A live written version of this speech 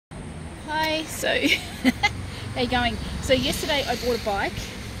Hi, so how you going? So yesterday I bought a bike.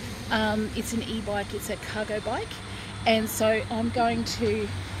 It's an e-bike, it's a cargo bike, and so I'm going to,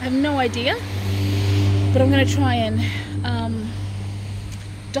 I have no idea, but I'm going to try and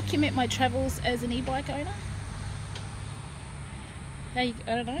document my travels as an e-bike owner. I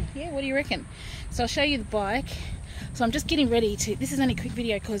don't know, yeah, what do you reckon? So I'll show you the bike. So I'm just getting ready to, this is only a quick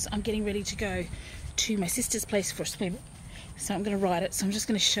video because I'm getting ready to go to my sister's place for a swim. So I'm going to ride it, so I'm just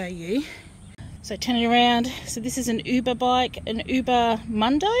going to show you. So turn it around. So this is an Uber bike, an Uber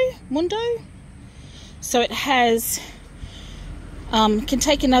Mundo. So it has, can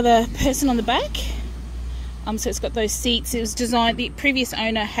take another person on the back. So it's got those seats. It was designed, the previous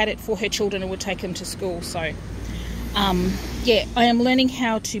owner had it for her children and would take them to school. So yeah, I am learning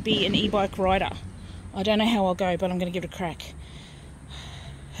how to be an e-bike rider. I don't know how I'll go, but I'm going to give it a crack.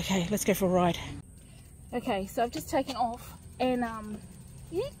 Okay, let's go for a ride. Okay, so I've just taken off and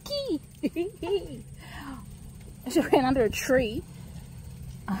yucky! I just ran under a tree,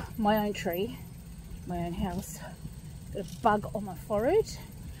 my own tree, my own house. Got a bug on my forehead.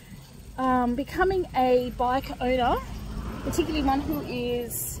 Becoming a bike owner, particularly one who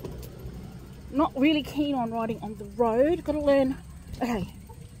is not really keen on riding on the road, got to learn. Okay,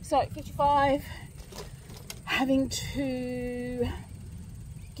 so 55, having to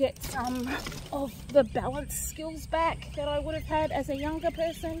get some of the balance skills back that I would have had as a younger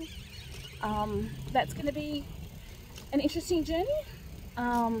person. That's going to be an interesting journey.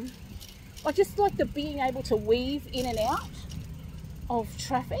 I just like the being able to weave in and out of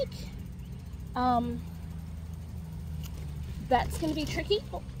traffic. That's going to be tricky.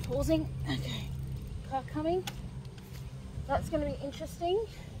 Oh, pausing. Okay, car coming. That's going to be interesting.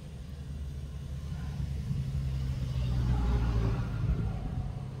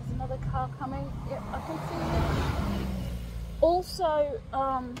 Another car coming. Yep, I can see it. Also,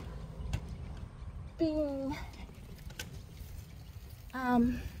 being hold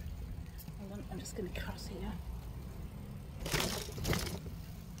on, I'm just going to cross here.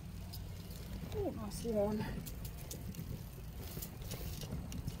 Oh, nice lawn.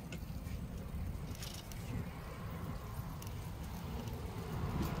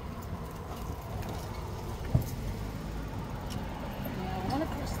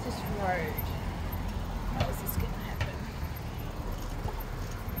 Road. How is this going to happen?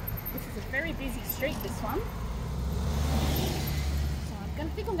 This is a very busy street, this one. So I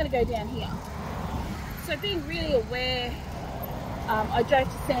think I'm going to go down here. So being really aware, I drove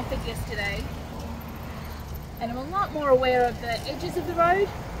to Sanford yesterday and I'm a lot more aware of the edges of the road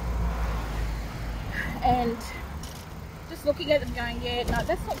and just looking at them going, yeah, no,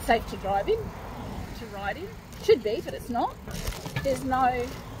 that's not safe to drive in, to ride in. Should be, but it's not. There's no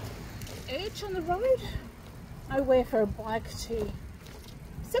edge on the road, nowhere for a bike to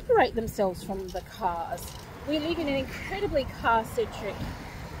separate themselves from the cars. We live in an incredibly car-centric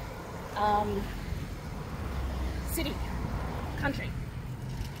city, country,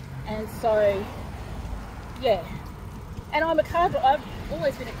 and so yeah. And I'm a car driver. I've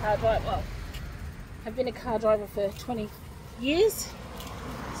always been a car driver. Well, I've been a car driver for 20 years.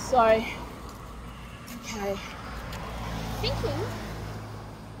 So okay, thinking.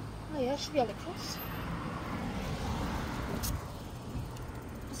 Oh yeah, I should be able to cross.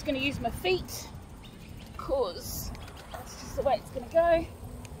 Just going to use my feet because that's just the way it's going to go. I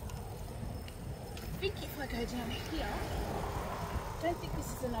think if I go down here, I don't think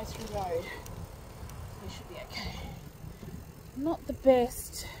this is a nice road. We should be okay. Not the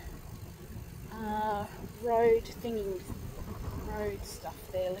best road stuff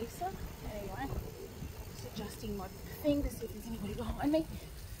there, Lisa. Anyway, just adjusting my thing to see if there's anybody behind me.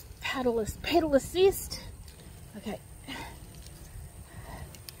 Pedal assist. Okay,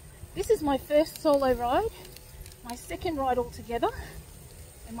 this is my first solo ride, my second ride altogether,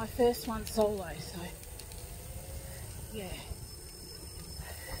 and my first one solo. So yeah,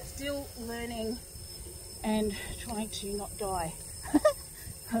 still learning and trying to not die.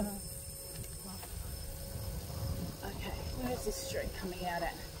 Okay, where is this street coming out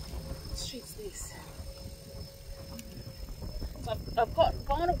at? What street's this? So I've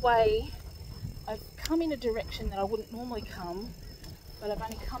gone away, I've come in a direction that I wouldn't normally come, but I've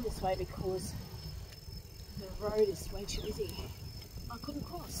only come this way because the road is way too busy. I couldn't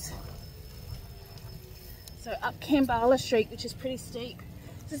cross. So up Kambala Street, which is pretty steep.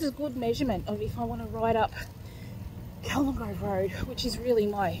 This is a good measurement of if I want to ride up Kelvin Grove Road, which is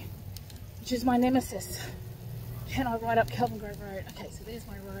my nemesis. Can I ride up Kelvin Grove Road? Okay, so there's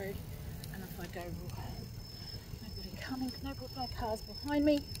my road, and if I go coming, no cars behind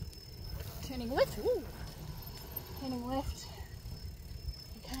me. Turning left, ooh. Turning left.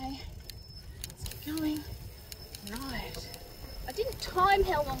 Okay, going. Right. I didn't time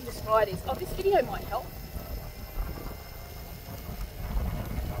how long this ride is. Oh, this video might help.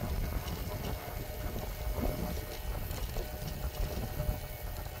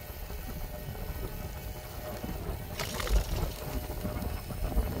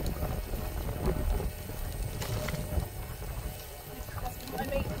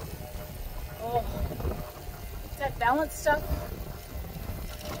 Oh, that balance stuff.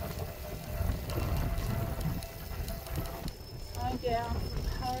 Slowing down for the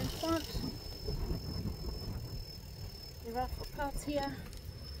car in front. There are footpaths here.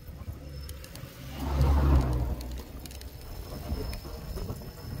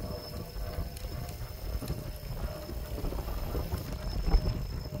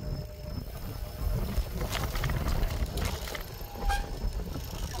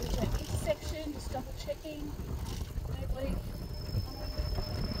 Coming to an intersection, just double checking. Nobody.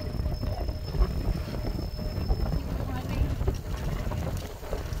 Behind me.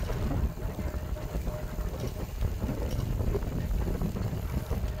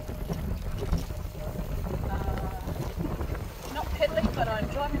 Not pedaling, but I'm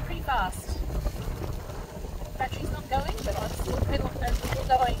driving pretty fast. Battery's not going, but I'm still pedaling and still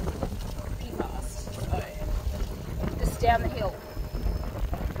going pretty fast. So, just down the hill.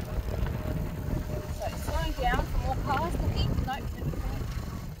 So, slowing down for more cars looking. Nope.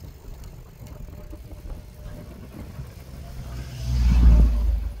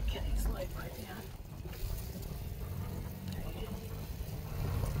 Okay, slow down.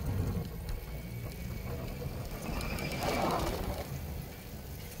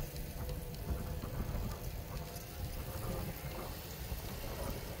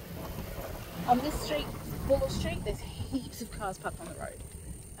 On this street, Buller Street, there's heaps of cars parked on the road.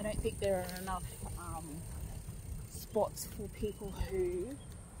 I don't think there are enough spots for people who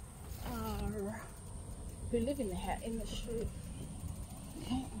live in the street.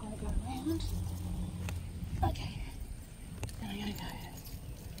 Okay, I'm gonna go around. Okay, then I'm gonna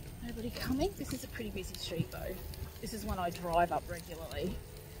go. Nobody coming. This is a pretty busy street though. This is one I drive up regularly.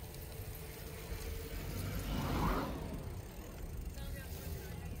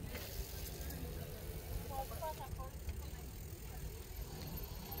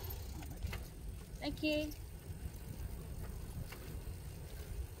 Thank you.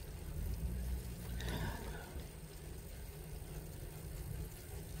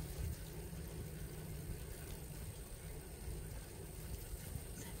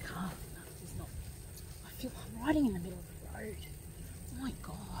 That car, no, it's not. I feel I'm riding in the middle of the road. Oh my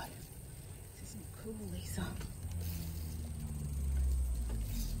god. This isn't cool, Lisa.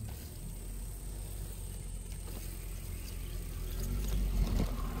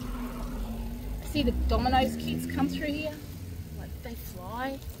 See the Domino's kids come through here, like they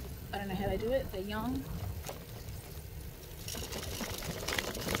fly. I don't know how they do it, they're young.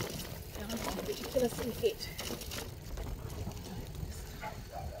 I'm ridiculously fit.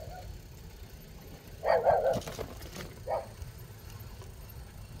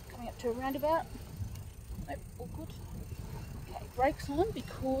 Coming up to a roundabout. Nope, all good. Okay, brakes on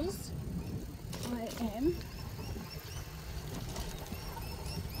because I am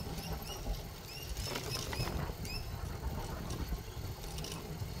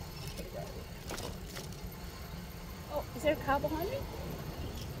Is there a car behind me?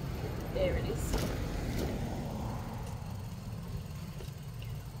 There it is.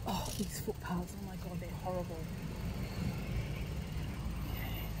 Oh, these footpaths, oh my god, they're horrible.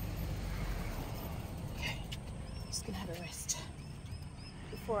 Okay, I'm just gonna have a rest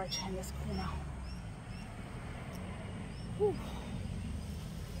before I turn this corner. Whew.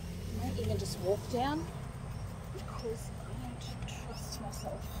 I might even just walk down because I don't trust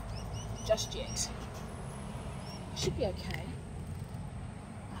myself just yet. Should be okay.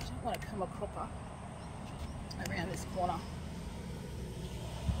 I don't want to come a cropper around this corner.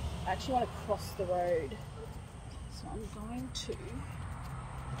 I actually want to cross the road. So I'm going to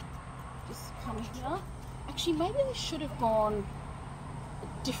just come here. Actually, maybe we should have gone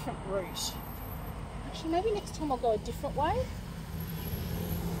a different route. Actually, maybe next time I'll go a different way.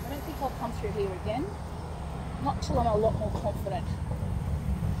 I don't think I'll come through here again. Not till I'm a lot more confident.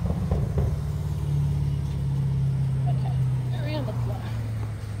 Around the corner.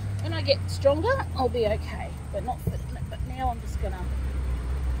 When I get stronger, I'll be okay. But not. But now I'm just gonna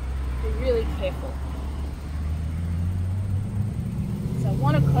be really careful. So I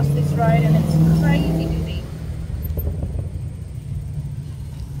want to cross this road, and it's crazy busy.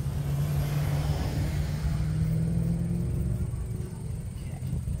 Okay.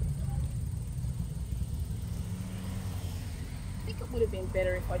 I think it would have been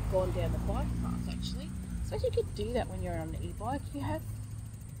better if I'd gone down the bike path actually. So you could do that when you're on an e-bike.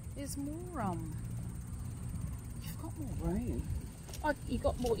 There's more, you've got more room. Like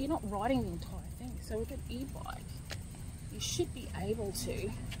you're not riding the entire thing. So with an e-bike, you should be able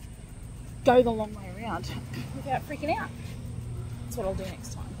to go the long way around without freaking out. That's what I'll do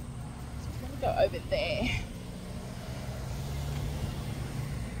next time. So I'm going to go over there.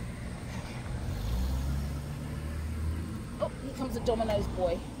 Oh, here comes a Domino's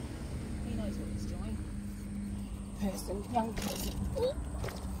boy. He knows what he's doing. Young person. Oh.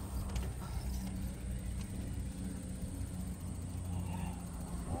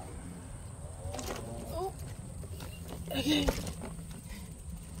 Oh. Okay.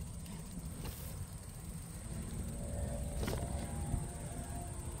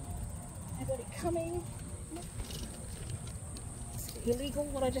 Anybody coming? It's illegal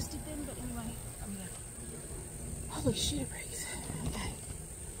what I just did then, but anyway, I'm here. Holy shit, breeze. Okay.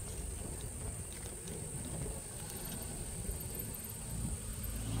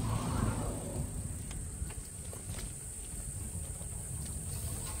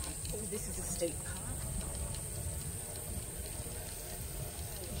 Oh, this is a steep path.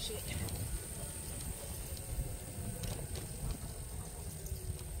 Holy shit.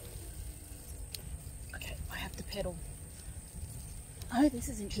 Okay, I have to pedal. Oh, this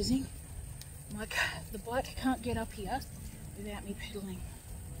is interesting. Like, the bike can't get up here without me pedaling.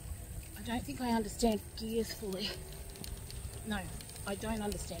 I don't think I understand gears fully. No, I don't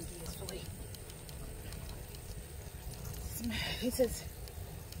understand gears fully. Is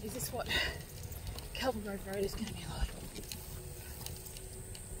this what Calvin Grove Road is going to be like?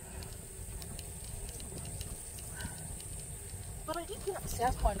 But I did get up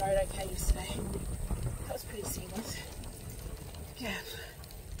South Pine Road okay yesterday. That was pretty seamless. Yeah.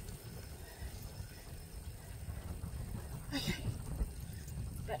 Okay,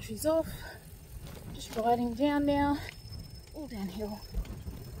 battery's off, just riding down now, all downhill,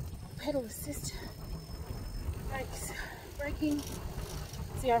 pedal assist, brakes, braking.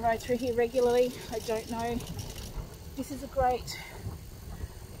 See, I ride through here regularly. I don't know, this is a great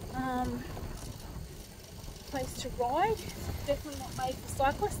place to ride. It's definitely not made for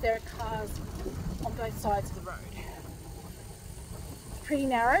cyclists. There are cars on both sides of the road. It's pretty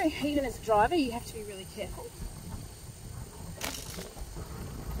narrow. Even as a driver you have to be really careful,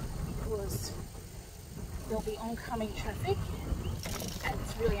 because there'll be oncoming traffic and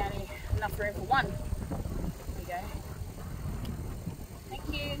it's really only enough room for one. There we go. Thank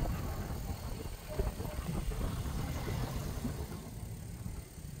you.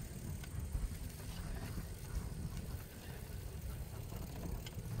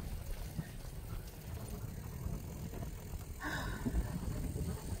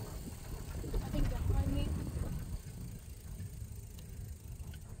 Nothing behind me.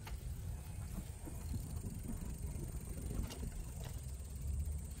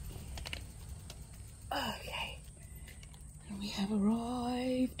 Okay, and we have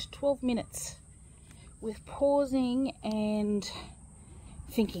arrived. 12 minutes with pausing and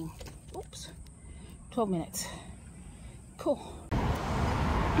thinking. Oops, 12 minutes. Cool.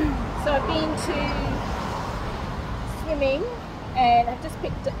 So I've been to swimming and I've just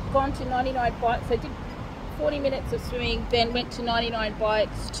gone to 99 bikes. I did 40 minutes of swimming, then went to 99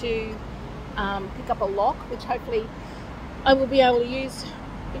 bikes to pick up a lock, which hopefully I will be able to use,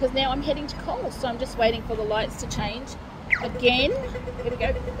 because now I'm heading to Coles, so I'm just waiting for the lights to change again. Here we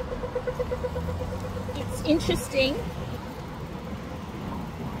go. It's interesting.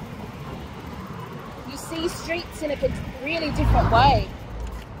 You see streets in a really different way,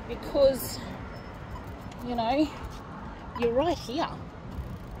 because, you know, you're right here.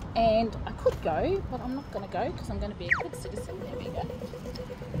 And I could go, but I'm not going to go because I'm going to be a good citizen. There we go.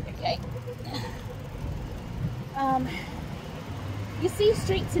 Okay. You see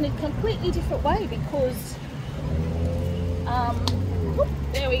streets in a completely different way because, whoop,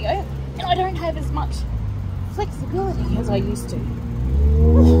 there we go. And I don't have as much flexibility as I used to.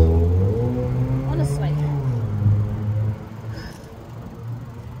 Honestly.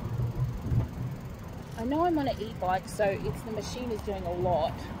 I know I'm on an e-bike, so the machine is doing a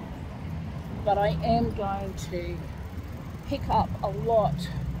lot, but I am going to pick up a lot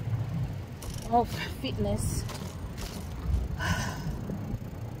of fitness.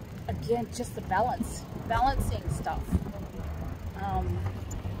 Again, just the balancing stuff.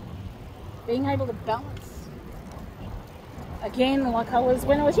 Being able to balance again like I was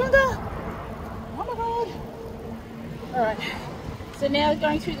when I was younger. Oh my god. Alright, so now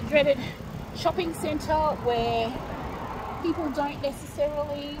going through the dreaded shopping centre where people don't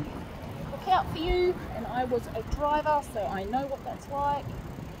necessarily look out for you, and I was a driver, so I know what that's like.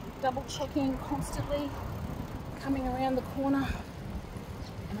 Double checking constantly, coming around the corner,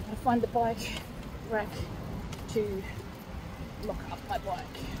 and I've got to find the bike rack to lock up my bike.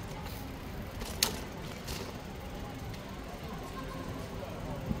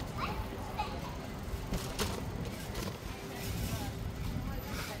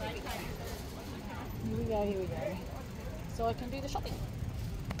 Here we go. So I can do the shopping.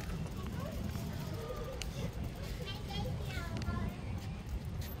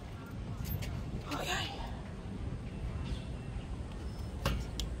 Okay.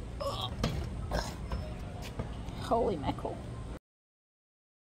 Oh. Holy mackerel.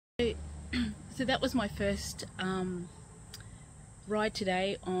 So that was my first ride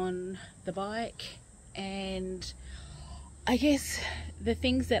today on the bike, and I guess the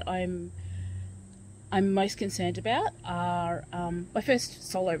things that I'm most concerned about are my first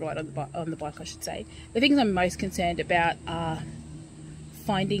solo ride on the bike, I should say. The things I'm most concerned about are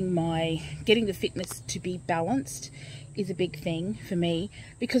getting the fitness to be balanced is a big thing for me,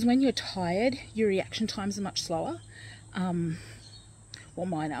 because when you're tired, your reaction times are much slower. Well,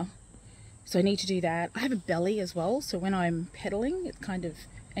 mine are. So I need to do that. I have a belly as well, so when I'm pedaling, it's kind of,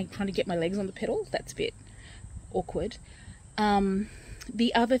 and trying to get my legs on the pedal, that's a bit awkward.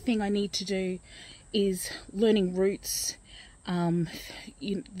 The other thing I need to do is learning routes.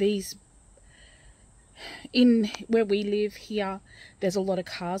 In where we live here, there's a lot of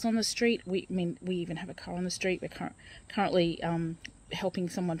cars on the street. We even have a car on the street. We're currently helping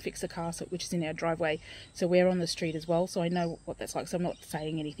someone fix a car, which is in our driveway, so we're on the street as well, so I know what that's like. So I'm not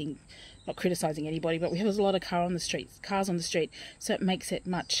saying anything, not criticizing anybody, but we have a lot of cars on the street, so it makes it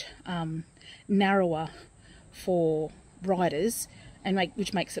much narrower for riders, and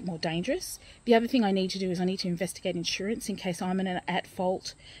which makes it more dangerous. The other thing I need to do is I need to investigate insurance in case I'm at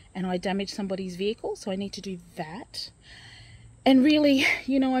fault and I damage somebody's vehicle, so I need to do that. And really,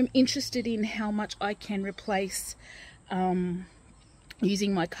 you know, I'm interested in how much I can replace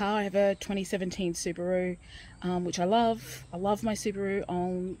using my car. I have a 2017 Subaru, which I love. I love my Subaru.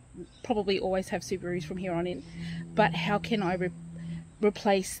 I'll probably always have Subarus from here on in, but how can I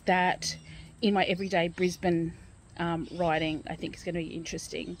replace that in my everyday Brisbane riding? I think is going to be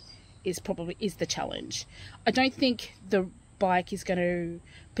interesting, is the challenge. I don't think the bike is going to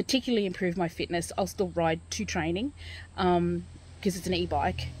particularly improve my fitness. I'll still ride to training because it's an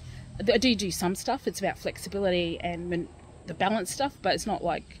e-bike. I do some stuff. It's about flexibility and the balance stuff, but it's not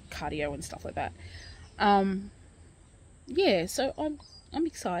like cardio and stuff like that. Yeah, so I'm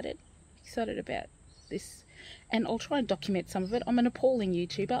excited about this, and I'll try and document some of it. I'm an appalling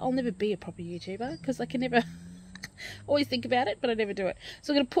YouTuber. I'll never be a proper YouTuber because I can never always think about it, but I never do it.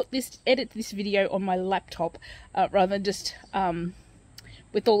 So I'm going to edit this video on my laptop rather than just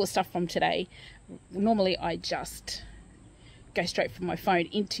with all the stuff from today. Normally I just go straight from my phone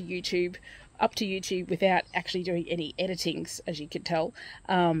into YouTube, up to YouTube, without actually doing any editing, as you can tell.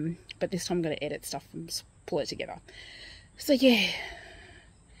 But this time I'm going to edit stuff and pull it together. So yeah,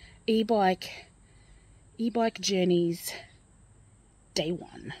 e-bike journeys, day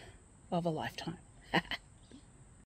one of a lifetime.